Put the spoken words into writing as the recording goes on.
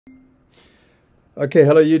Okay,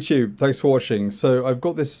 hello YouTube. Thanks for watching. So I've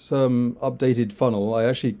got this updated funnel. I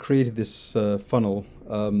actually created this funnel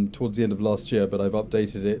towards the end of last year, but I've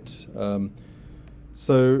updated it.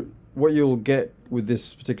 So what you'll get with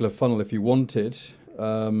this particular funnel, if you want it,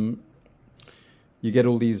 you get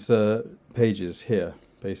all these pages here,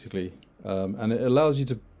 basically, and it allows you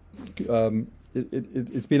to.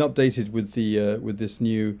 It's been updated with the with this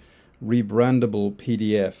new rebrandable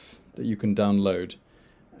PDF that you can download.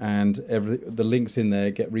 And the links in there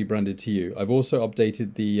get rebranded to you. I've also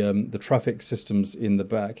updated the traffic systems in the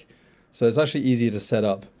back, so it's actually easier to set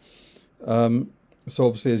up. So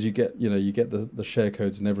obviously, as you get you get the share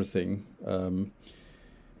codes and everything,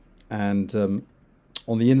 and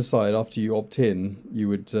on the inside, after you opt in, you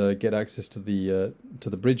would get access to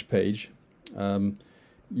the bridge page.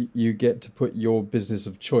 You get to put your business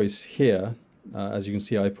of choice here. As you can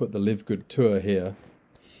see, I put the Live Good Tour here.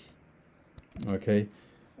 Okay.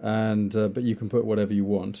 And but you can put whatever you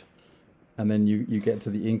want, and then you get to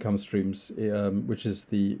the income streams, which is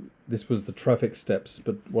this was the traffic steps,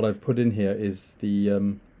 but what I've put in here is the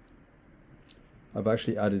I've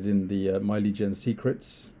actually added in the my lead gen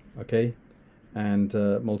secrets, okay, and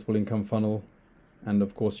multiple income funnel, and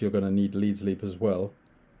of course you're going to need leads leap as well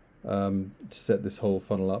to set this whole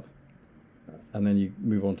funnel up, and then you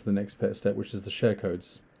move on to the next step, which is the share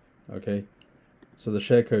codes. Okay, so the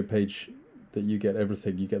share code page, that you get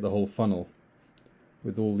everything, you get the whole funnel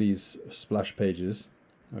with all these splash pages,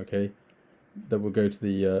 okay, that will go to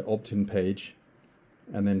the opt-in page,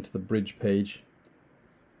 and then to the bridge page,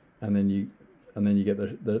 and then you get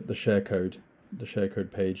the share code,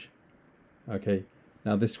 page. Okay,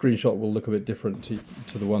 now this screenshot will look a bit different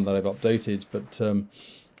to the one that I've updated, but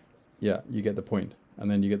yeah, you get the point.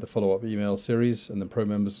 And then you get the follow-up email series, and the pro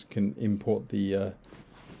members can import the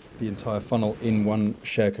entire funnel in one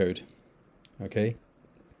share code. Okay,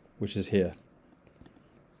 which is here.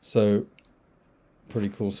 So pretty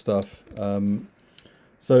cool stuff.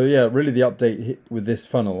 So yeah, really the update with this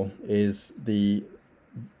funnel is the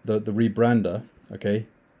rebrander. Okay,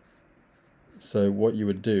 so what you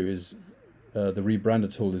would do is the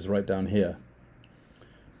rebrander tool is right down here.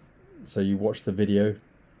 So you watch the video,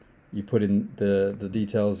 you put in the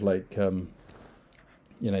details, like you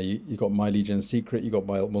got my lead gen secret, you got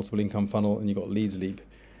my multiple income funnel, and you got leads leap.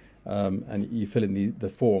 And you fill in the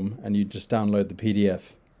form, and you just download the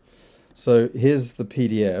PDF. So here's the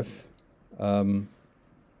PDF.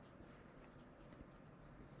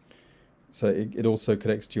 So it also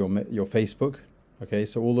connects to your Facebook. Okay,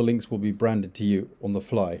 so all the links will be branded to you on the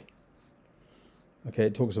fly. Okay,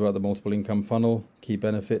 it talks about the multiple income funnel, key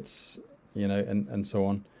benefits, and so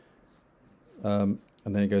on. And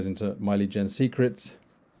then it goes into my lead gen secrets,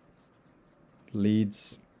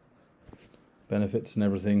 leads, benefits and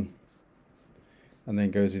everything, and then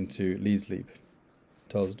goes into leads leap.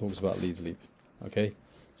 Talks about leads leap. Okay,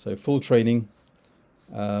 so full training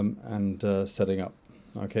and setting up.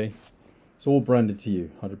 Okay, it's all branded to you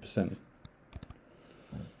 100%.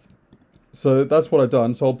 So that's what I've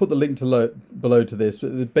done. So I'll put the link below to this,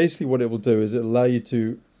 but basically what it will do is it'll allow you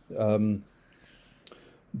to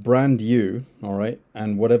brand you, all right,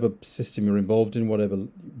 and whatever system you're involved in, whatever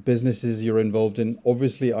businesses you're involved in.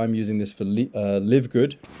 Obviously, I'm using this for Live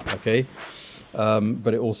Good, okay,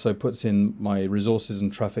 but it also puts in my resources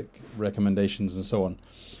and traffic recommendations and so on.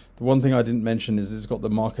 The one thing I didn't mention is it's got the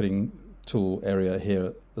marketing tool area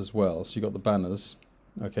here as well. So you got the banners,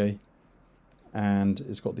 okay, and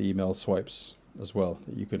it's got the email swipes as well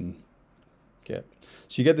that you can get.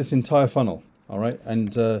 So you get this entire funnel, all right,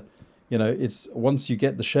 and it's once you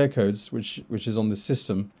get the share codes, which is on this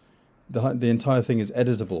system, the entire thing is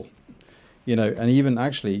editable, and even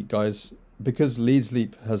actually, guys, because Leads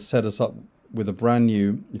Leap has set us up with a brand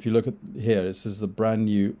new, if you look at here, it says the brand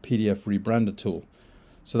new PDF rebrander tool.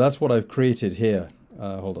 So that's what I've created here.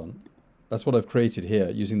 Hold on, that's what I've created here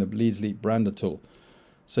using the Leads Leap brander tool.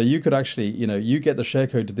 So you could actually, you get the share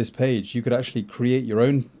code to this page, you could actually create your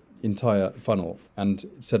own entire funnel and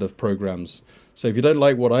set of programs. So if you don't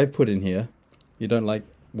like what I've put in here, you don't like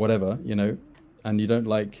whatever, and you don't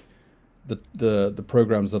like the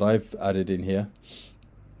programs that I've added in here,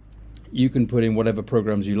 you can put in whatever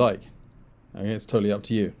programs you like. Okay, it's totally up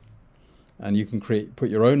to you, and you can put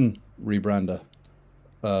your own rebrander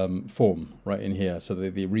form right in here, so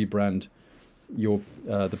that they rebrand your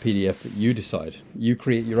the PDF that you decide. You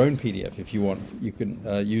create your own PDF if you want. You can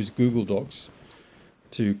use Google Docs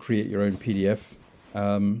to create your own PDF,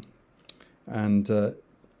 and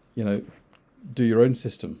do your own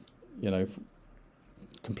system,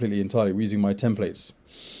 completely entirely using my templates.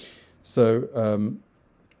 So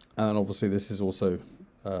and obviously this is also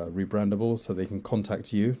rebrandable, so they can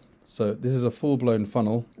contact you. So this is a full-blown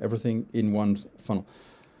funnel, everything in one funnel.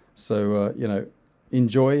 So, you know,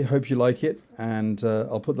 enjoy, hope you like it, and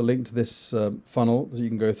I'll put the link to this funnel so you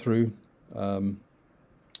can go through.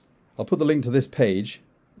 I'll put the link to this page.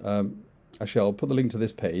 Actually, I'll put the link to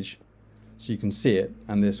this page so you can see it,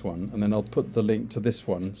 and this one, and then I'll put the link to this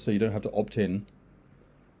one so you don't have to opt in.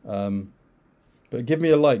 But give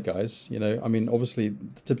me a like, guys. You know, I mean, obviously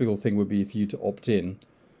the typical thing would be for you to opt in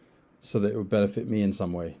so that it would benefit me in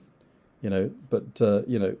some way, you know, but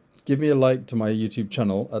you know, give me a like to my YouTube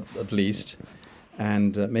channel at least,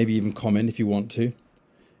 and maybe even comment if you want to.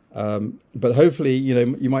 But hopefully, you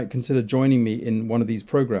know, you might consider joining me in one of these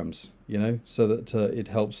programs, you know, so that it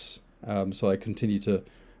helps, so I continue to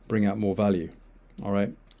bring out more value. All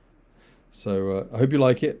right. So I hope you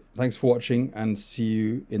like it. Thanks for watching, and see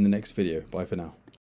you in the next video. Bye for now.